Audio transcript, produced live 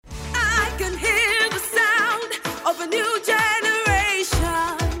can hear the sound of a new generation.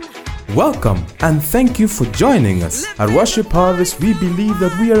 Welcome and thank you for joining us. At Worship Harvest, we believe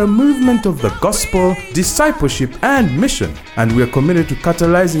that we are a movement of the gospel, discipleship, and mission, and we are committed to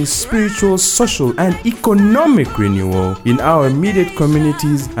catalyzing spiritual, social, and economic renewal in our immediate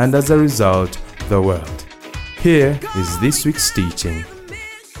communities and, as a result, the world. Here is this week's teaching.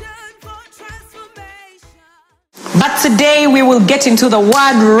 But today we will get into the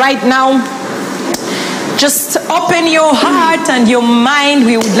word right now. Just open your heart and your mind.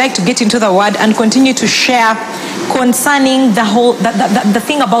 We would like to get into the word and continue to share concerning the whole the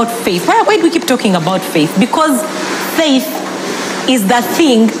thing about faith. Why do we keep talking about faith? Because faith is the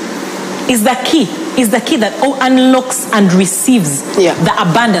thing, is the key that unlocks and receives the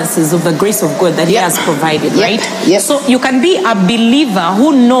abundances of the grace of God that He has provided, right? Yep. So you can be a believer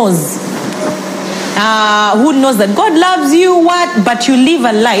who knows that God loves you, but you live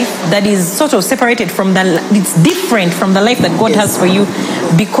a life that is sort of separated from it's different from the life that God has for you,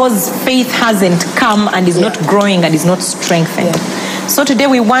 because faith hasn't come and is not growing and is not strengthened. So today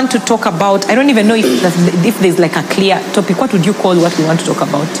we want to talk about, I don't even know if there's like a clear topic. What would you call what we want to talk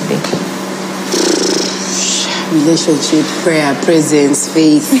about today? Relationship, prayer, presence,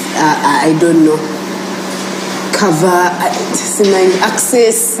 faith. I don't know. Cover,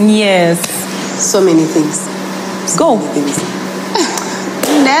 access. Yes. So many things. Go. Many things.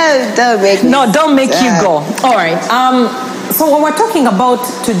 No, don't make you go. All right. So what we're talking about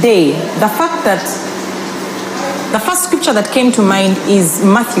today, the fact that the first scripture that came to mind is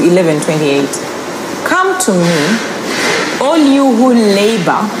Matthew 11:28. Come to me, all you who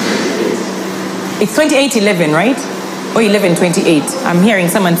labor. It's 28:11, right? Or 11:28. I'm hearing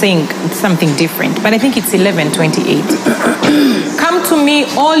someone saying something different, but I think it's 11:28. Come to me,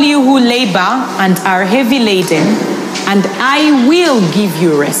 all you who labor and are heavy laden, and I will give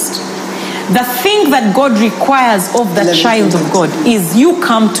you rest. The thing that God requires of the child of God is you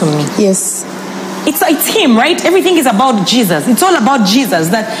come to me. Yes. It's Him, right? Everything is about Jesus. It's all about Jesus.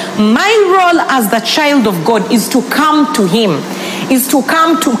 That my role as the child of God is to come to Him, is to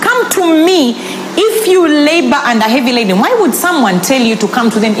come to me. If you labor and are heavy laden, why would someone tell you to come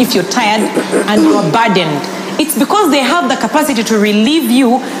to them if you're tired and you're burdened? It's because they have the capacity to relieve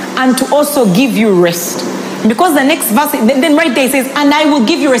you and to also give you rest. Because the next verse, then right there it says, and I will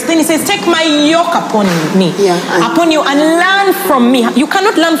give you rest. Then it says, take my yoke upon me, upon you, and learn from me. You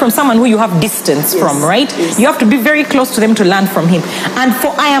cannot learn from someone who you have distance from, right? Yes. You have to be very close to them to learn from Him. And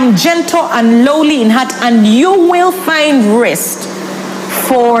for I am gentle and lowly in heart, and you will find rest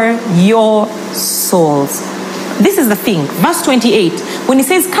for your souls. This is the thing. Verse 28, when it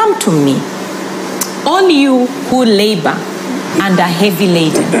says, come to me, all you who labor and are heavy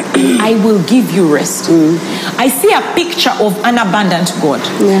laden, I will give you rest. I see a picture of an abundant God.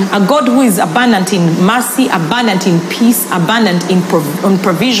 A God who is abundant in mercy, abundant in peace, abundant in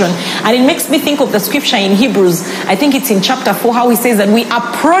provision. And it makes me think of the scripture in Hebrews, I think it's in chapter 4, how He says that we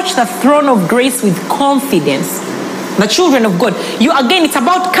approach the throne of grace with confidence. The children of God. It's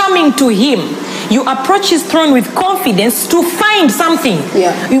about coming to Him. You approach His throne with confidence to find something.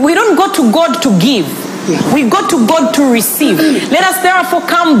 We don't go to God to give. We go to God to receive. Let us therefore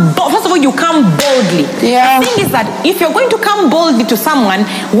come. First of all, you come boldly. The thing is that if you're going to come boldly to someone,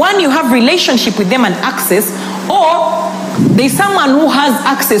 one, you have relationship with them and access, or there's someone who has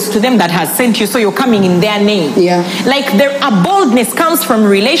access to them that has sent you, so you're coming in their name. Like a boldness comes from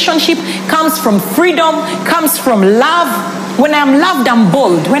relationship, comes from freedom, comes from love. When I'm loved, I'm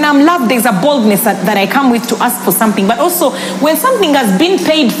bold. When I'm loved, there's a boldness that I come with to ask for something. But also, when something has been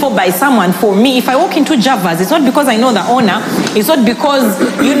paid for by someone for me, if I walk into Java's, it's not because I know the owner. It's not because,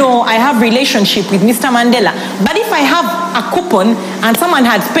 I have relationship with Mr. Mandela. But if I have a coupon and someone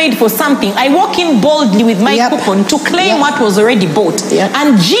has paid for something, I walk in boldly with my coupon to claim what was already bought.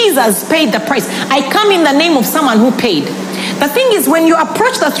 And Jesus paid the price. I come in the name of someone who paid. The thing is, when you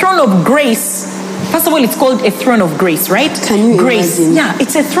approach the throne of grace, first of all, it's called a throne of grace, right? Can you grace. Imagine?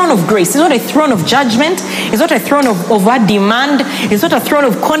 It's a throne of grace. It's not a throne of judgment. It's not a throne of a demand. It's not a throne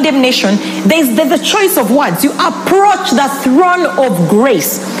of condemnation. There's a choice of words. You approach the throne of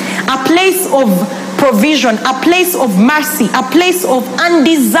grace, a place of provision, a place of mercy, a place of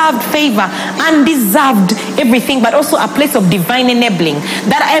undeserved favor, undeserved everything, but also a place of divine enabling.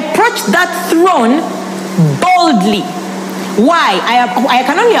 That I approach that throne boldly. Why? I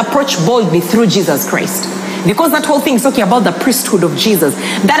can only approach boldly through Jesus Christ. Because that whole thing is talking about the priesthood of Jesus.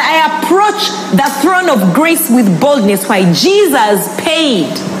 That I approach the throne of grace with boldness. Why? Jesus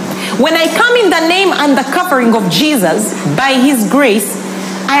paid. When I come in the name and the covering of Jesus, by His grace,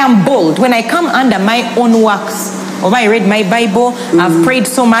 I am bold. When I come under my own works, or I read my Bible, I've prayed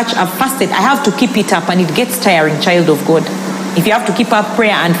so much, I've fasted, I have to keep it up, and it gets tiring, child of God. If you have to keep up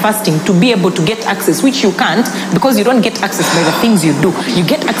prayer and fasting to be able to get access, which you can't, because you don't get access by the things you do. You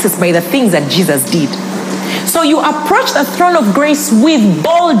get access by the things that Jesus did. So you approach the throne of grace with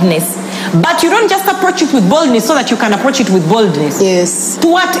boldness, but you don't just approach it with boldness so that you can approach it with boldness. Yes. To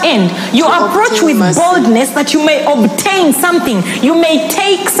what end? You approach with boldness that you may obtain something. You may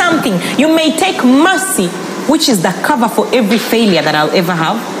take something. You may take mercy, which is the cover for every failure that I'll ever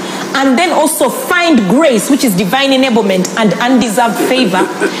have. And then also find grace, which is divine enablement and undeserved favor,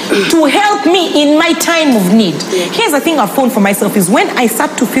 to help me in my time of need. Here's the thing I've found for myself is when I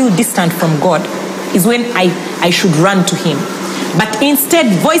start to feel distant from God, is when I should run to him. But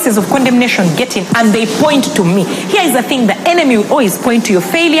instead, voices of condemnation get in and they point to me. Here is the thing, the enemy will always point to your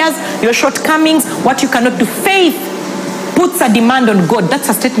failures, your shortcomings, what you cannot do. Faith puts a demand on God. That's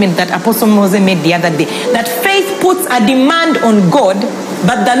a statement that Apostle Moses made the other day. That faith puts a demand on God,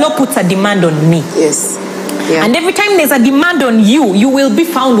 but the law puts a demand on me. Yes. Yeah. And every time there's a demand on you, you will be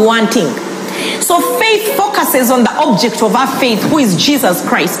found wanting. So faith focuses on the object of our faith, who is Jesus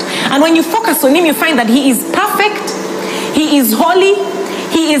Christ. And when you focus on him, you find that he is perfect, he is holy,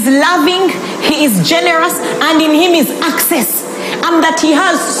 he is loving, he is generous, and in him is access. And that he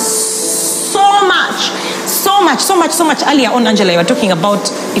has so much. Earlier on, Angela, you were talking about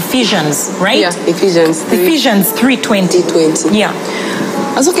Ephesians, right? Yeah, Ephesians 3:20. 3:20. Yeah.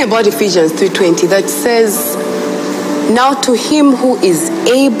 I was talking about Ephesians 3:20 that says, now to him who is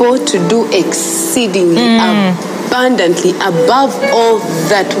able to do exceedingly abundantly above all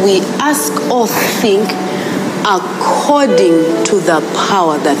that we ask or think, according to the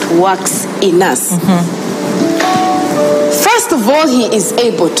power that works in us. First of all, he is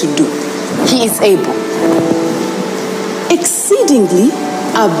able to do. He is able. Exceedingly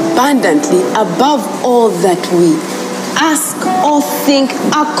abundantly above all that we ask or think,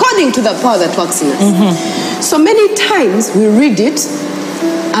 according to the power that works in us. So many times we read it,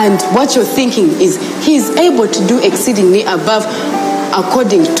 and what you're thinking is, he is able to do exceedingly above,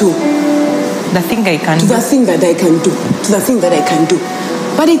 according to the thing I can to do. the thing that I can do, to the thing that I can do.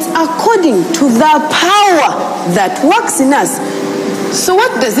 But it's according to the power that works in us. So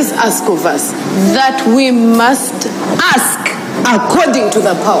what does this ask of us? That we must ask according to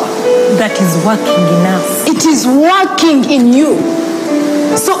the power that is working in us. It is working in you.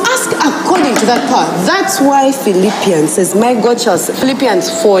 So ask according to that power. That's why Philippians says, my God shall, Philippians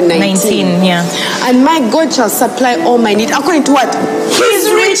 4:19. Yeah. And my God shall supply all my need according to what?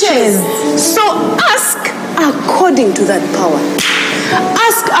 His riches. So ask according to that power.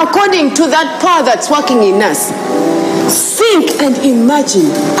 Ask according to that power that's working in us. Think and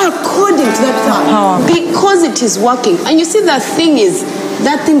imagine according to that power. Because it is working. And you see, that thing is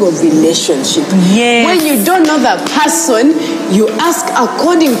that thing of relationship. Yes. When you don't know the person, you ask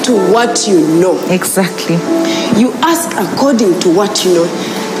according to what you know. Exactly. You ask according to what you know.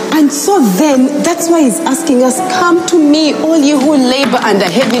 And so then, that's why he's asking us, come to me, all you who labor and are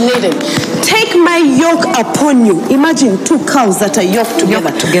heavy laden. Take my yoke upon you. Imagine two cows that are yoked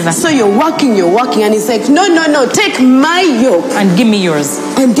together. So you're walking, and he's like, no, take my yoke. And give me yours.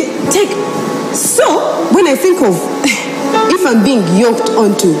 And take. So, when I think of, if I'm being yoked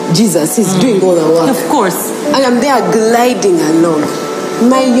onto Jesus, he's doing all the work. Of course. And I'm there gliding along.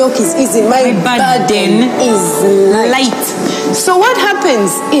 My yoke is easy. My burden is light. So what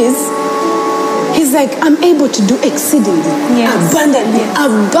happens is, he's like, I'm able to do exceedingly, abundantly,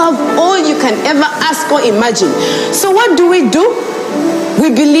 above all you can ever ask or imagine. So what do? We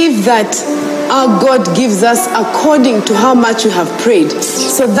believe that our God gives us according to how much you have prayed.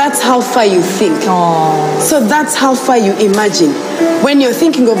 So that's how far you think. Aww. So that's how far you imagine. When you're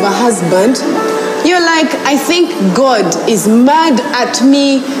thinking of a husband, you're like, I think God is mad at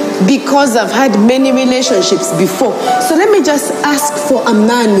me because I've had many relationships before. So let me just ask for a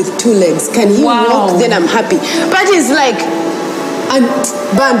man with two legs. Can he walk? Then I'm happy. But he's like, and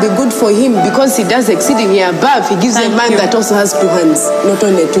be good for him because he does exceedingly above. He gives a man that also has two hands, not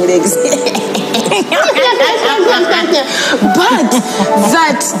only two legs. But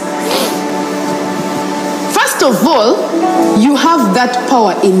that, first of all, you have that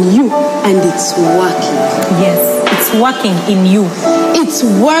power in you and it's working. Yes, it's working in you. It's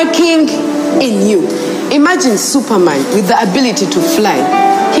working in you. Imagine Superman with the ability to fly.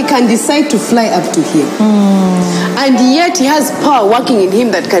 He can decide to fly up to here. And yet he has power working in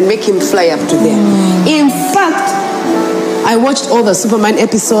him that can make him fly up to there. In fact, I watched all the Superman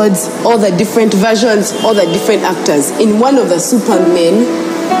episodes, all the different versions, all the different actors. In one of the Supermen,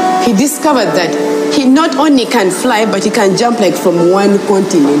 he discovered that he not only can fly, but he can jump like from one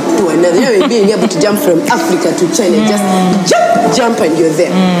continent to another. You know, being able to jump from Africa to China, just jump and you're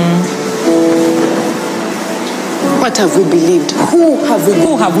there. What have we believed? Who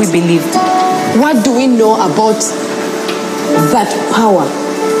have we believed? What do we know about that power?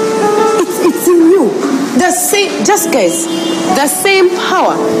 It's in you. The same, just guys, the same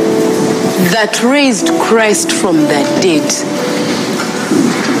power that raised Christ from the dead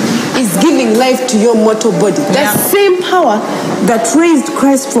is giving life to your mortal body. The same power that raised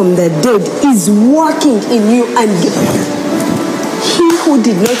Christ from the dead is working in you, and he who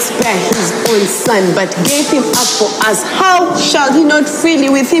did not spare his own son but gave him up for us, how shall he not freely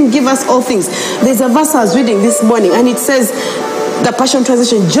with him give us all things? There's a verse I was reading this morning, and it says, the Passion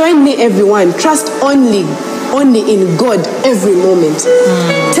Translation, join me everyone, trust only in God every moment.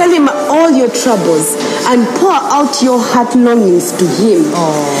 Tell him all your troubles and pour out your heart longings to him.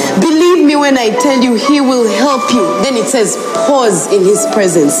 Believe me when I tell you he will help you. Then it says pause in his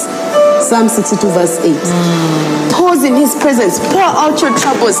presence. Psalm 62 verse 8. Pause in his presence. Pour out your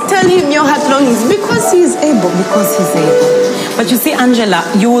troubles. Tell him your heart longings, because he is able. Because he's able. But you see, Angela,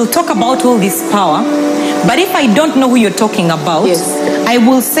 you will talk about all this power, but if I don't know who you're talking about, I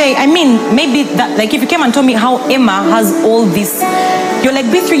will say, I mean, maybe that, like if you came and told me how Emma has all this, you're like,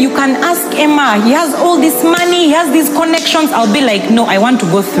 B3, you can ask Emma, he has all this money, he has these connections. I'll be like, no, I want to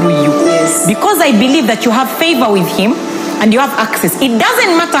go through you. Because I believe that you have favor with him and you have access. It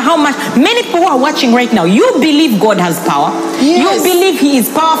doesn't matter how much. Many people who are watching right now, you believe God has power. You believe he is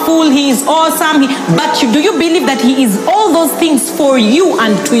powerful, he is awesome, but do you believe that he is all those things for you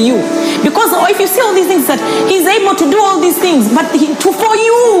and to you? Because if you see all these things, that he's able to do all these things, but for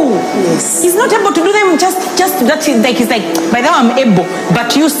you. He's not able to do them just that he's like, by the way, I'm able,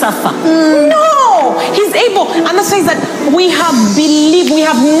 but you suffer. No, he's able. And that's why that we have believed, we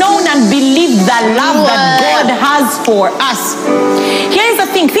have known and believed the love that God has for us. Here's the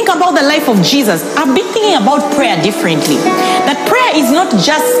thing, think about the life of Jesus. I've been thinking about prayer differently. That prayer is not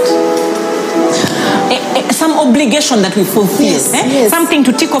just some obligation that we fulfill, something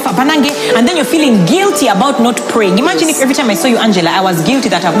to tick off a banange, and then you're feeling guilty about not praying. Imagine if every time I saw you, Angela, I was guilty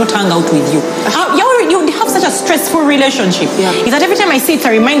that I've not hung out with you. You have such a stressful relationship. Is that every time I see it's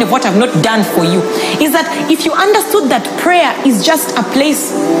a reminder of what I've not done for you. Is that if you understood that prayer is just a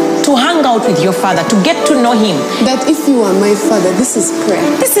place to hang out with your father, to get to know him. That if you are my father, this is prayer.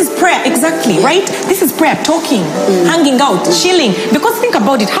 This is prayer, exactly, right? This is prayer, talking, hanging out, chilling. Because think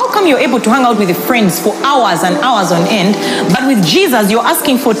about it, how come you're able to hang out with your friends for hours and hours on end, but with Jesus, you're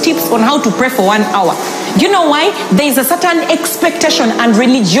asking for tips on how to pray for 1 hour? Do you know why? There is a certain expectation and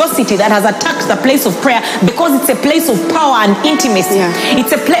religiosity that has attacked the place of prayer, because it's a place of power and intimacy.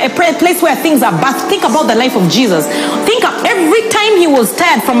 It's a place where things are birthed. Think about the life of Jesus. Think of every time he was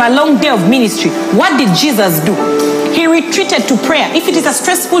tired from a long day of ministry, what did Jesus do? He retreated to prayer. If it is a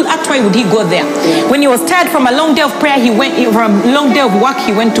stressful act, why would he go there? When he was tired from a long day of prayer, from a long day of work,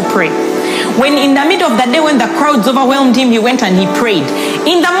 he went to pray. When in the middle of the day, when the crowds overwhelmed him, he went and he prayed.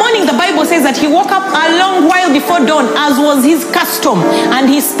 In the morning, the Bible says that he woke up a long while before dawn, as was his custom,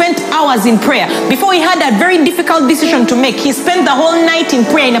 and he spent hours in prayer. Before he had a very difficult decision to make, he spent the whole night in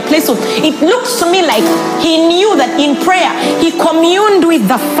prayer in a place of, it looks to me like he knew that in prayer, he communed with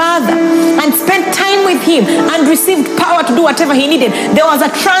the Father and spent time with him and received power to do whatever he needed. There was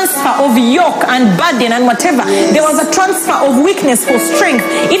a transfer of yoke and burden and whatever. There was a transfer of weakness for strength.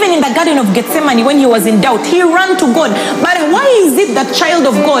 Even in the Garden of Gethsemane, when he was in doubt, he ran to God. But why is it that, child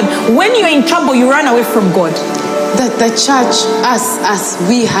of God, when you're in trouble, you run away from God? That the church, as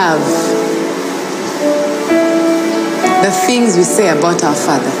we have the things we say about our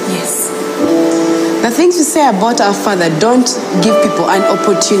Father. The things we say about our Father don't give people an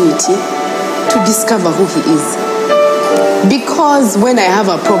opportunity to discover who he is. Because when I have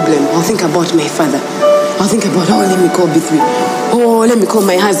a problem, I'll think about my father. I'll think about, let me call B3. Let me call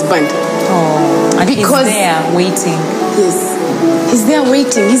my husband. And because he's there waiting. He's there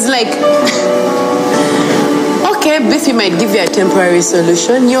waiting. He's like, okay, B3 might give you a temporary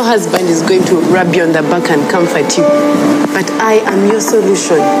solution. Your husband is going to rub you on the back and comfort you. But I am your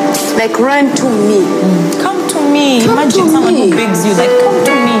solution. Like, run to me. Come to me. Imagine someone who begs you, like, come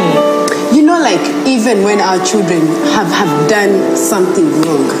to me. You know, like, even when our children have done something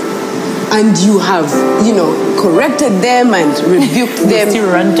wrong, and you have, corrected them and rebuked them. They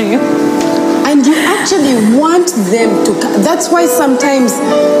still run to you. And you actually want them to. That's why sometimes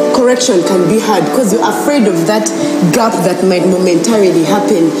correction can be hard, because you're afraid of that gap that might momentarily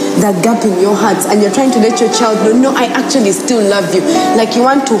happen, that gap in your heart, and you're trying to let your child know, no, I actually still love you. Like you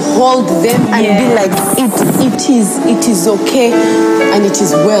want to hold them and be like, it is okay and it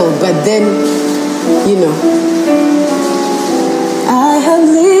is well. But then, you know, I have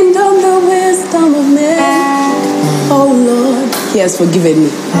leaned on the wisdom of man. Oh Lord, He has forgiven me.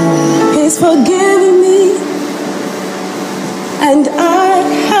 He's forgiven me. And I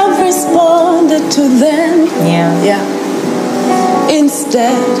have responded to them. Yeah.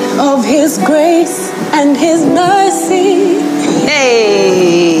 Instead of His grace and His mercy.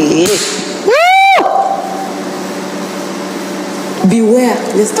 Hey! Woo! Beware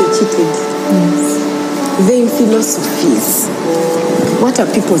lest you're cheated. Vain philosophies. What are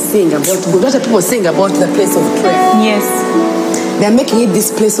people saying about God? What are people saying about the place of prayer? Yes. They're making it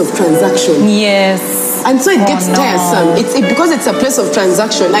this place of transaction. Yes. And so it gets tiresome. Because it's a place of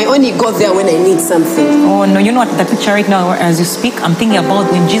transaction, I only go there when I need something. Oh no, you know what, the picture right now as you speak, I'm thinking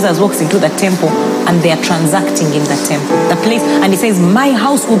about when Jesus walks into the temple and they are transacting in the temple. The place, and He says, my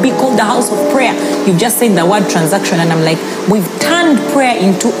house will be called the house of prayer. You've just said the word transaction, and I'm like, we've turned prayer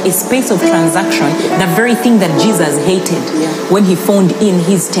into a space of transaction, the very thing that Jesus hated when He found in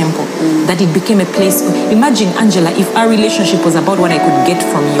His temple, that it became a place. Imagine, Angela, if our relationship was about what I could get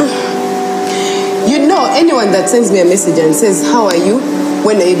from you. You know, anyone that sends me a message and says, how are you?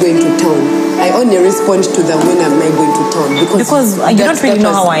 When are you going to town? I only respond to the when am I going to town? Because you don't really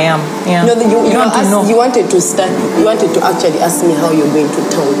know how I am. Yeah. No, you wanted to actually ask me how you're going to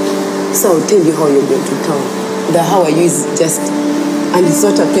town. So I'll tell you how you're going to town. The how are you is just, and it's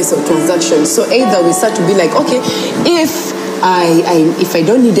not a place of transaction. So either we start to be like, okay, if I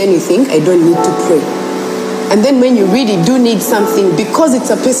don't need anything, I don't need to pray. And then when you really do need something, because it's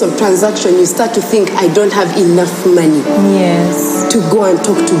a place of transaction, you start to think, I don't have enough money to go and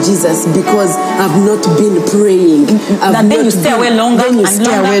talk to Jesus because I've not been praying. And then you stay away longer and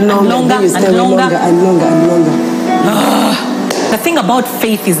longer. The thing about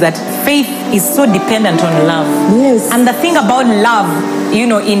faith is that faith is so dependent on love. Yes. And the thing about love, you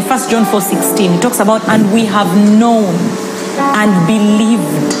know, in 1 John 4:16, it talks about, and we have known and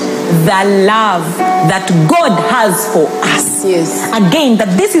believed the love that God has for us. Yes. Again,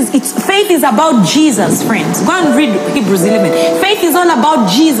 that faith is about Jesus, friends. Go and read Hebrews 11. Faith is all about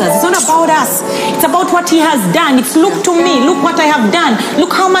Jesus. It's all about us. It's about what He has done. It's look to me. Look what I have done.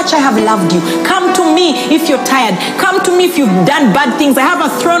 Look how much I have loved you. Come to me if you're tired. Come to me if you've done bad things. I have a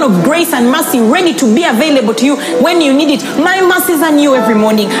throne of grace and mercy ready to be available to you when you need it. My mercies are new every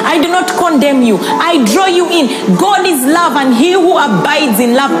morning. I do not condemn you. I draw you in. God is love, and he who abides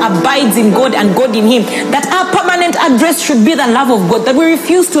in love abides in God and God in him. That our permanent address should be the love of God. That we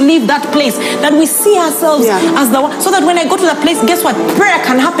refuse to leave that place. That we see ourselves as the one. So that when I go to the place, guess what? Prayer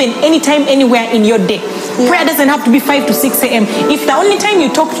can happen anytime, anywhere in your day. Prayer doesn't have to be 5 to 6 a.m. If the only time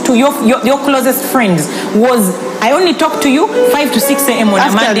you talked to your closest friends was, I only talk to you 5 to 6 a.m. on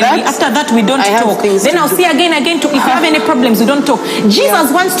a Monday. After that, we don't talk. Then I'll see again. If you have any problems, we don't talk.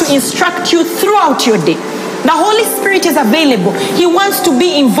 Jesus wants to instruct you throughout your day. The Holy Spirit is available. He wants to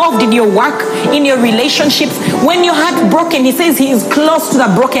be involved in your work, in your relationships. When your heart broken, he says he is close to the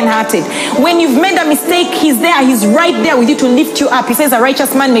brokenhearted. When you've made a mistake, he's there. He's right there with you to lift you up. He says a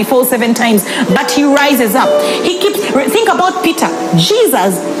righteous man may fall 7 times, but he rises up. Think about Peter.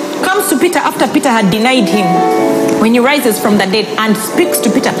 Jesus comes to Peter after Peter had denied him. When he rises from the dead and speaks to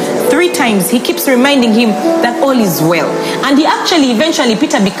Peter 3 times, he keeps reminding him that all is well. And eventually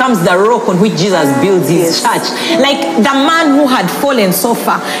Peter becomes the rock on which Jesus builds his church. Like the man who had fallen so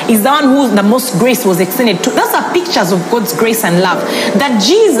far is the one who the most grace was extended to. Those are pictures of God's grace and love. That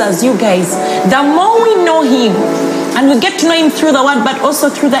Jesus, you guys, the more we know him, and we get to know him through the word, but also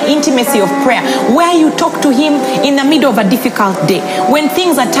through the intimacy of prayer, where you talk to him in the middle of a difficult day. When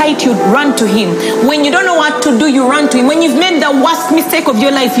things are tight, you run to him. When you don't know what to do, you run to him. When you've made the worst mistake of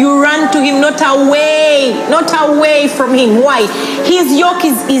your life, you run to him, not away from him. Why? His yoke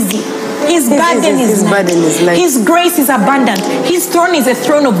is easy. His burden is light. His grace is abundant. His throne is a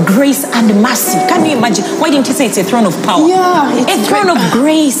throne of grace and mercy. Can you imagine? Why didn't he say it's a throne of power? Yeah, it's a throne of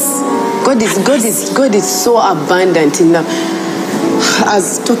grace. God is so abundant in love. I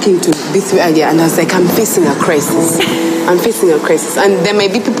was talking to B3 earlier, and I was like, I'm facing a crisis. And there may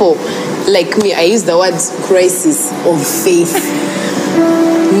be people like me. I use the words crisis of faith.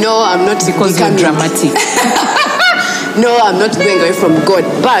 No, I'm not, because you're dramatic. No, I'm not going away from God.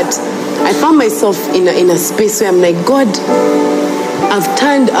 But I found myself in a space where I'm like, God, I've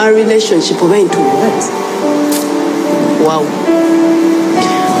turned our relationship over into what? Wow.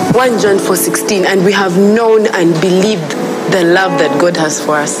 1 John 4:16, and we have known and believed the love that God has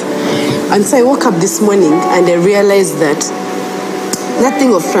for us. And so I woke up this morning and I realized that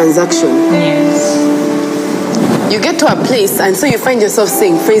nothing of transaction. Yes. You get to a place and so you find yourself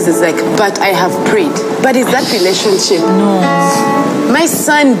saying phrases like, but I have prayed. But is that relationship? No. My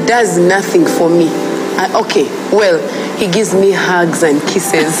son does nothing for me. Okay, well, he gives me hugs and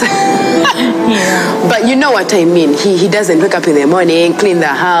kisses. Yeah. But you know what I mean. He doesn't wake up in the morning, clean the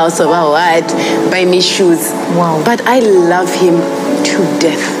house, or what, buy me shoes. Wow. But I love him to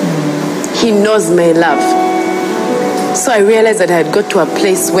death. He knows my love. So I realized that I had got to a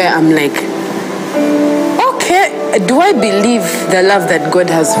place where I'm like, okay, do I believe the love that God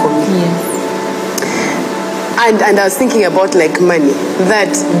has for me? Yes. And I was thinking about like money.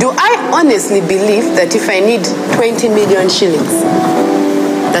 That do I honestly believe that if I need 20 million shillings,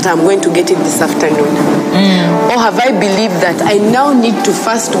 that I'm going to get it this afternoon? Or have I believed that I now need to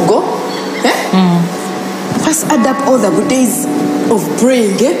first go? First add up all the good days of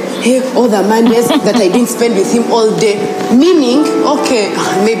praying, Hey, all the monies that I didn't spend with him all day. Meaning, okay,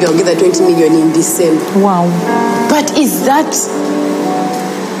 maybe I'll get the 20 million in December. Wow. But is that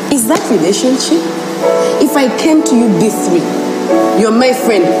relationship? If I came to you B3, you're my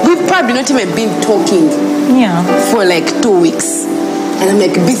friend, we've probably not even been talking for like 2 weeks. And I'm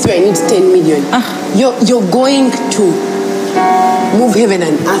like, B3, I need 10 million. You're going to move heaven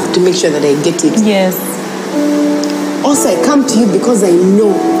and earth to make sure that I get it. Yes. Also, I come to you because I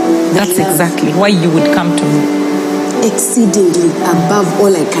know that's exactly why you would come to me. Exceedingly above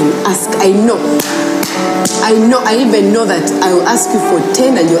all I can ask. I even know that I will ask you for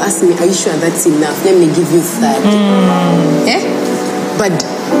 10 and you ask me, are you sure that's enough? Let me give you 30. But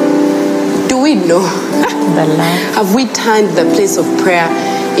do we know? The love. Have we turned the place of prayer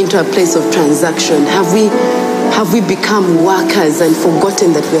into a place of transaction? Have we become workers and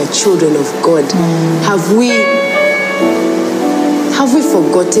forgotten that we are children of God? Have we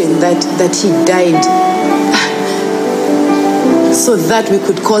forgotten that he died so that we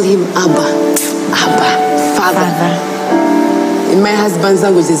could call him Abba, Father. In my husband's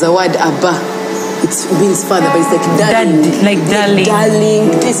language, there's a word Abba. It means father, but it's like darling. Darling.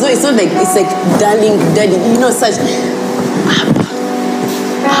 Darling. It's not like, it's like darling, daddy. You know, such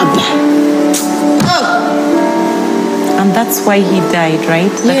Abba. And that's why he died,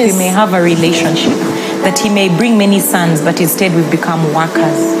 right? That we may have a relationship. That he may bring many sons, but instead we've become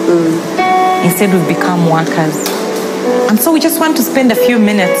workers. Instead we've become workers. And so we just want to spend a few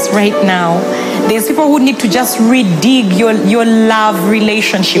minutes right now. There's people who need to just redig your love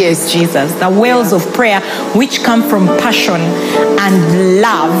relationship with Jesus. The wells of prayer which come from passion and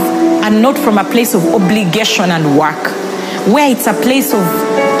love and not from a place of obligation and work. Where it's a place of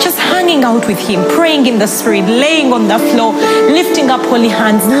just hanging out with him, praying in the spirit, laying on the floor, lifting up holy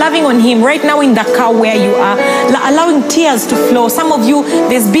hands, loving on him right now in the car where you are, allowing tears to flow. Some of you,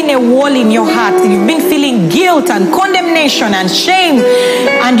 there's been a wall in your heart. You've been feeling guilt and condemnation and shame,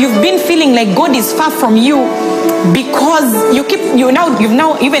 and you've been feeling like God is far from you because you've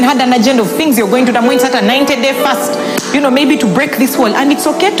now even had an agenda of things you're going to do. I'm going to start a 90-day fast, maybe to break this wall. And it's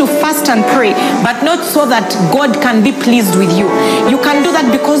okay to fast and pray, but not so that God can be pleased with you. You can do that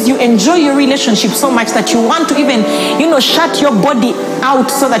because you enjoy your relationship so much that you want to even, shut your body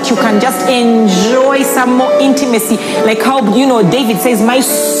out so that you can just enjoy some more intimacy. Like how, David says, my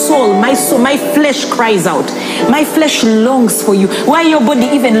soul, my flesh cries out. My flesh longs for you. Why your body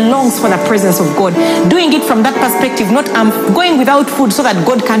even longs for the presence of God. Doing it from that perspective, not I'm going without food so that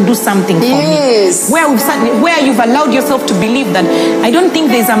God can do something for me. Where you've allowed yourself to believe that I don't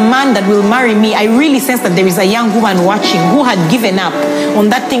think there's a man that will marry me. I really sense that there is a young woman watching who had given up on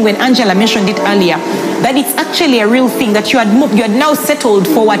that thing when Angela mentioned it earlier. That it's actually a real thing, that you had now settled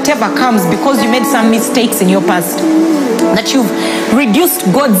for whatever comes because you made some mistakes in your past. That you've reduced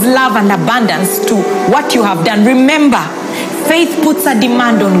God's love and abundance to what you have done. Remember, faith puts a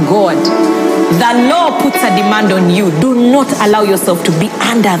demand on God. The law puts a demand on you. Do not allow yourself to be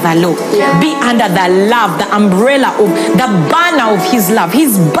under the law. Be under the love, the umbrella of the banner of his love.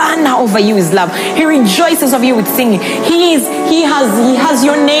 His banner over you is love. He rejoices of you with singing. He has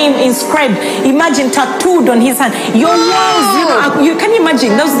your name inscribed. Imagine tattooed on his hand. Your walls, you can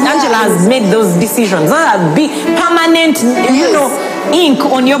imagine those. Angela has made those decisions. Those are big, permanent, ink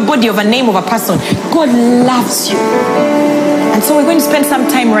on your body of a name of a person. God loves you. And so we're going to spend some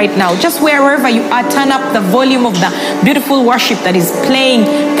time right now, just wherever you are, turn up the volume of the beautiful worship that is playing,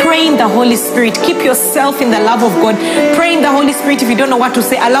 pray in the Holy Spirit, keep yourself in the love of God, pray in the Holy Spirit. If you don't know what to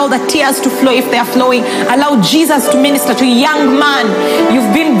say, allow the tears to flow if they are flowing, allow Jesus to minister to you. Young man,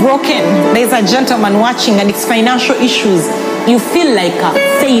 you've been broken. There's a gentleman watching and it's financial issues. you feel like a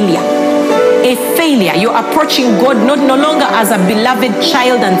failure. A failure. You're approaching God no longer as a beloved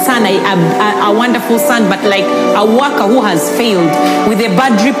child and son, a wonderful son, but like a worker who has failed with a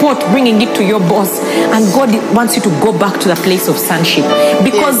bad report, bringing it to your boss. And God wants you to go back to the place of sonship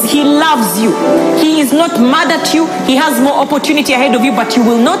because He loves you. He is not mad at you. He has more opportunity ahead of you, but you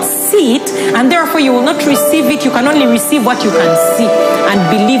will not see it, and therefore you will not receive it. You can only receive what you can see and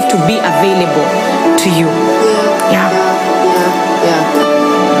believe to be available to you. Yeah.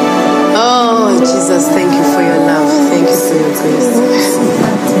 Oh, Jesus, thank you for your love. Thank you for your grace.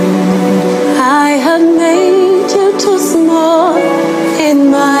 I have made you too small in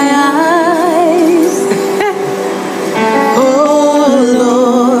my eyes. Oh,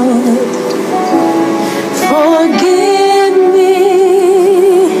 Lord, forgive me.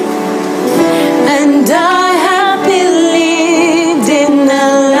 And I have believed in a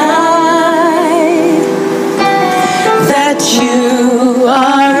lie that you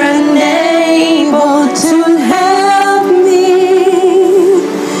are unable to help me.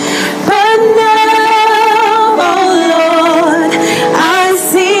 But now, oh Lord, I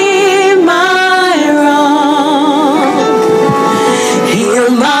see my wrong. Heal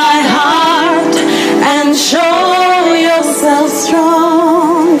my heart and show yourself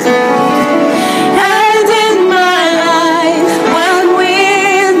strong. And in my life, when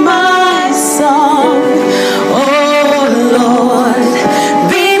with my song, oh Lord,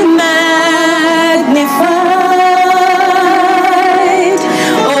 be magnified.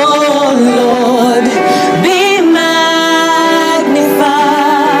 Oh Lord, be magnified.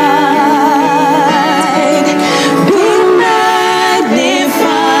 Be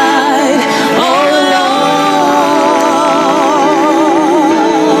magnified. Oh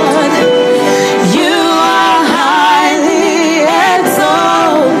Lord, you are highly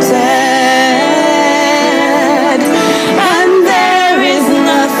exalted, and there is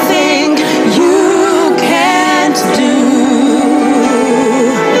nothing you can't do.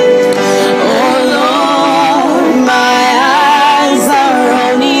 Oh Lord, my eyes are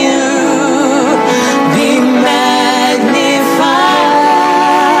on you. Be magnified.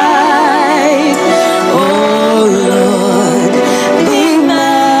 Oh Lord, be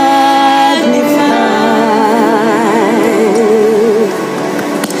magnified.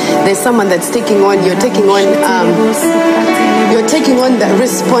 There's someone that's taking on, you're taking on the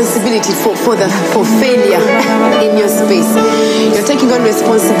responsibility for failure in your space. You're taking on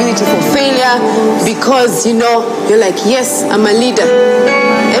responsibility for failure because you're like, yes, I'm a leader.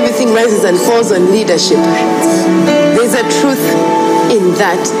 Everything rises and falls on leadership. There's a truth in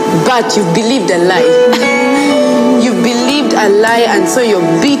that, but you've believed a lie. You've believed a lie, and so you're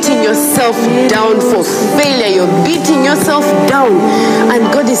beating yourself down for failure. You're beating yourself down,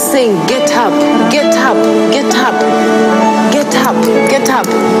 and God is saying, get up, get up, get up, get up, get up.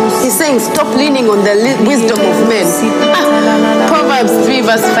 He's saying, stop leaning on the wisdom of men. Proverbs 3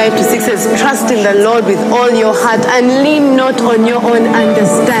 verse 5 to 6 says, trust in the Lord with all your heart and lean not on your own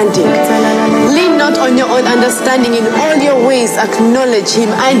understanding. Lean not on your own understanding. In all your ways acknowledge Him,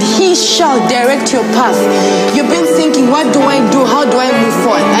 and He shall direct your path. You've been thinking, what do I do? How do I move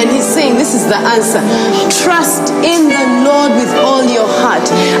forward? And He's saying, this is the answer. Trust in the Lord with all your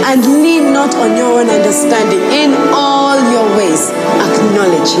heart and lean not on your own understanding. In all your ways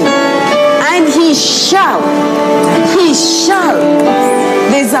acknowledge Him, and He shall.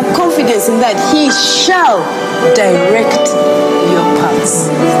 There's a confidence in that. He shall direct your paths.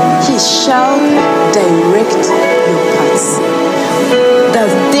 He shall direct your paths. The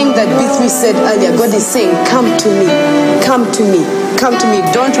thing that B3 said earlier, God is saying, come to me, come to me, come to me.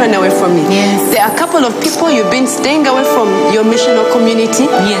 Don't run away from me. Yes. There are a couple of people you've been staying away from your missional community.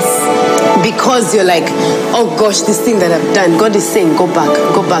 Yes. Because you're like, oh gosh, this thing that I've done. God is saying, go back,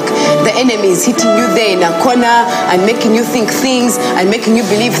 go back. The enemy is hitting you there in a corner and making you think things and making you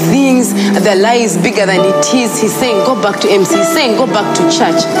believe things. The lie is bigger than it is. He's saying, go back to MC. He's saying, go back to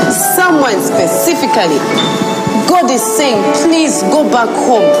church. Someone specifically, God is saying, please go back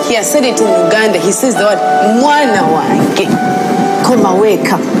home. He has said it in Uganda. He says the word, mwana wange, come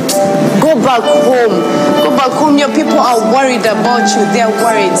awake up. Go back home. Go back home. Your people are worried about you. They are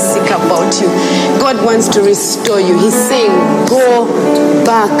worried sick about you. God wants to restore you. He's saying, go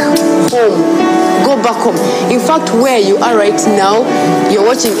back home. Go back home. In fact, where you are right now, you're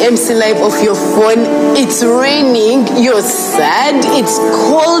watching MC Live off your phone. It's raining. You're sad. It's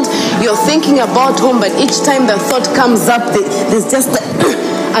cold. You're thinking about home, but each time the thought comes up, there's just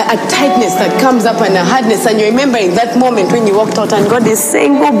a tightness that comes up and a hardness, and you remember in that moment when you walked out, and God is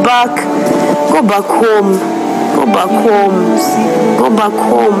saying, go back home, go Go back home. Go back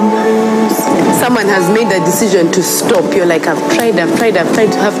home. Someone has made a decision to stop. You're like, I've tried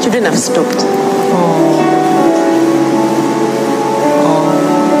to have children, I've stopped.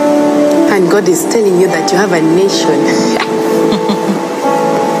 And God is telling you that you have a nation.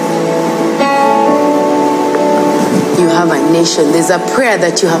 You have a nation. There's a prayer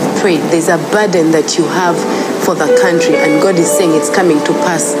that you have prayed. There's a burden that you have for the country. And God is saying it's coming to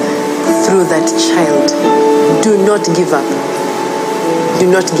pass through that child. Do not give up. Do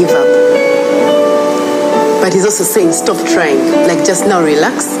not give up. But he's also saying stop trying. Like just now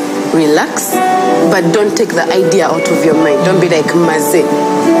relax. But don't take the idea out of your mind. Don't be like Maze.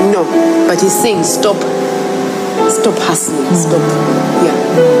 No. But he's saying stop hustling. Stop.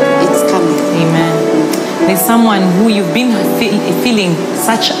 Yeah. It's coming. Amen. There's someone who you've been feeling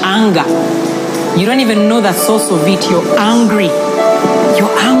such anger. You don't even know the source of it. You're angry.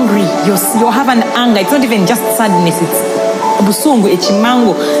 You have an anger. It's not even just sadness. It's busungu,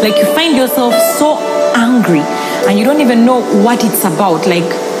 echimango. Like you find yourself so angry and you don't even know what it's about. Like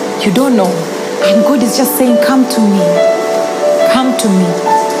you don't know. And God is just saying, come to me. Come to me.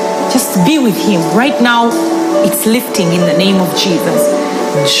 Just be with him. Right now, it's lifting in the name of Jesus.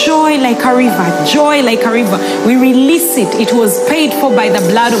 Joy like a river. Joy like a river. We release it. It was paid for by the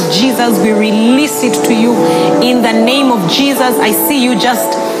blood of Jesus. We release it to you in the name of Jesus. I see you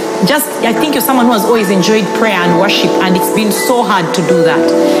just I think you're someone who has always enjoyed prayer and worship, and it's been so hard to do that.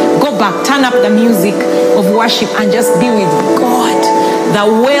 Go back, turn up the music of worship and just be with God. The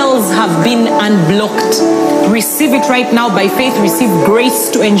wells have been unblocked. Receive it right now by faith. Receive grace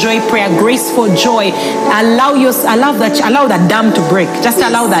to enjoy prayer, grace for joy. Allow the dam to break. Just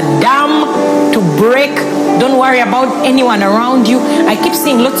allow the dam to break. Don't worry about anyone around you. I keep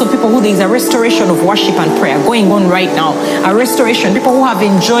seeing lots of people who there is a restoration of worship and prayer going on right now. A restoration. People who have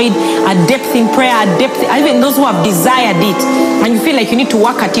enjoyed a depth in prayer, even those who have desired it, and you feel like you need to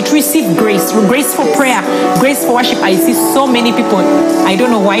work at it. Receive grace. Grace for prayer, grace for worship. I see so many people, I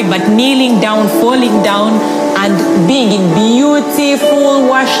don't know why, but kneeling down, falling down, and being in beautiful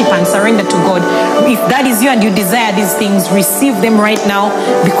worship and surrender to God. If that is you and you desire these things, receive them right now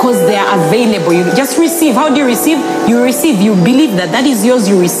because they are available. You just receive. How do you receive? You receive. You believe that is yours.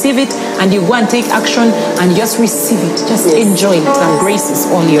 You receive it and you go and take action and just receive it. Just enjoy it. The grace is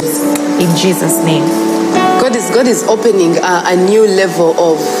all yours. In Jesus' name. God is opening a new level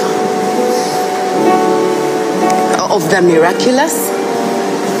of the miraculous.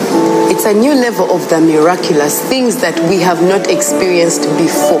 It's a new level of the miraculous, things that we have not experienced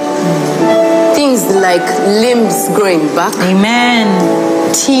before. Things like limbs growing back. Amen.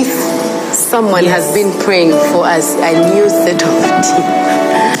 Teeth. Someone has been praying for us a new set of teeth.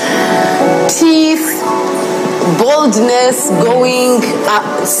 Teeth, boldness, going,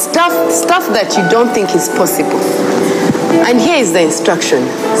 stuff that you don't think is possible. And here is the instruction.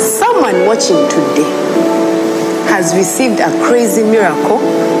 Someone watching today has received a crazy miracle,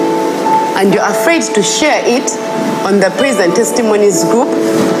 and you're afraid to share it on the praise and testimonies group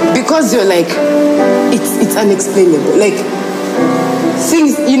because you're like, it's unexplainable. Like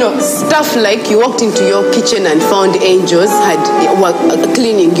things, stuff like you walked into your kitchen and found angels were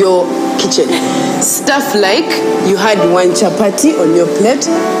cleaning your kitchen. Stuff like you had one chapati on your plate,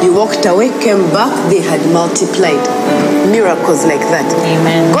 you walked away, came back, they had multiplied. Miracles like that.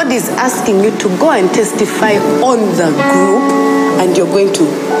 Amen. God is asking you to go and testify on the group, and you're going to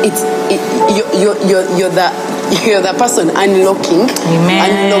you're the person unlocking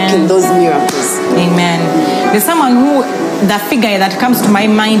those miracles. Amen. There's someone who, the figure that comes to my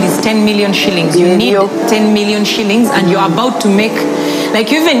mind is 10 million shillings. You need 10 million shillings and you're about to make,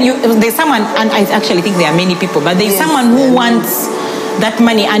 there's someone, and I actually think there are many people, but there's someone who wants that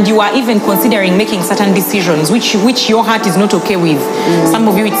money and you are even considering making certain decisions which your heart is not okay with. Some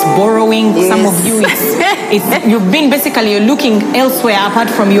of you it's borrowing, some of you it's you're looking elsewhere apart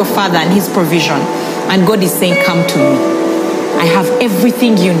from your father and his provision, and God is saying, come to me, I have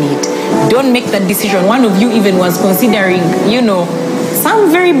everything you need. Don't make that decision. One of you even was considering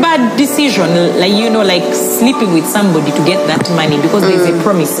some very bad decision, like sleeping with somebody to get that money because there's a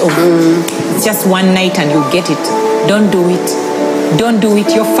promise of it's just one night and you get it. Don't do it. Don't do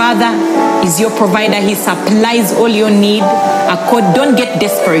it. Your father is your provider. He supplies all your need. Don't get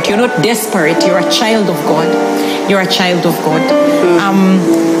desperate. You're not desperate. You're a child of God. You're a child of God.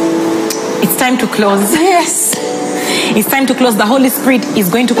 It's time to close. Yes. It's time to close. The Holy Spirit is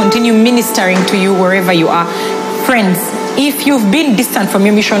going to continue ministering to you wherever you are. Friends, if you've been distant from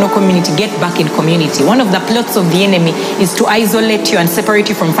your missional community, get back in community. One of the plots of the enemy is to isolate you and separate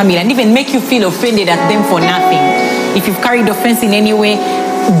you from family and even make you feel offended at them for nothing. If you've carried offense in any way,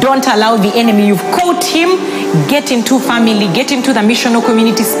 Don't allow the enemy. You've caught him. Get into family, get into the missional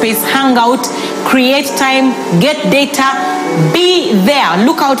community space, hang out, create time, get data, be there,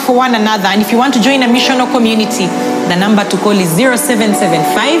 look out for one another. And if you want to join a missional community, the number to call is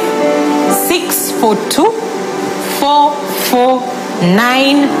 0775 642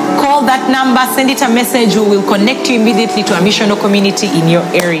 449. Call that number, send it a message. We will connect you immediately to a missional community in your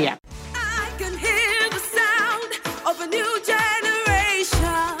area. I can hear the sound of a new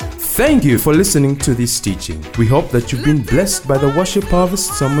generation. Thank you for listening to this teaching. We hope that you've been blessed by the Worship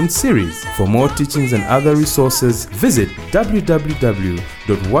Harvest Sermon Series. For more teachings and other resources, visit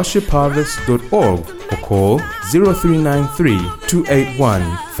www.worshipharvest.org or call 0393 281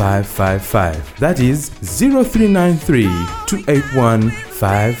 555. That is 0393 281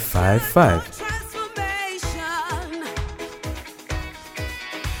 555.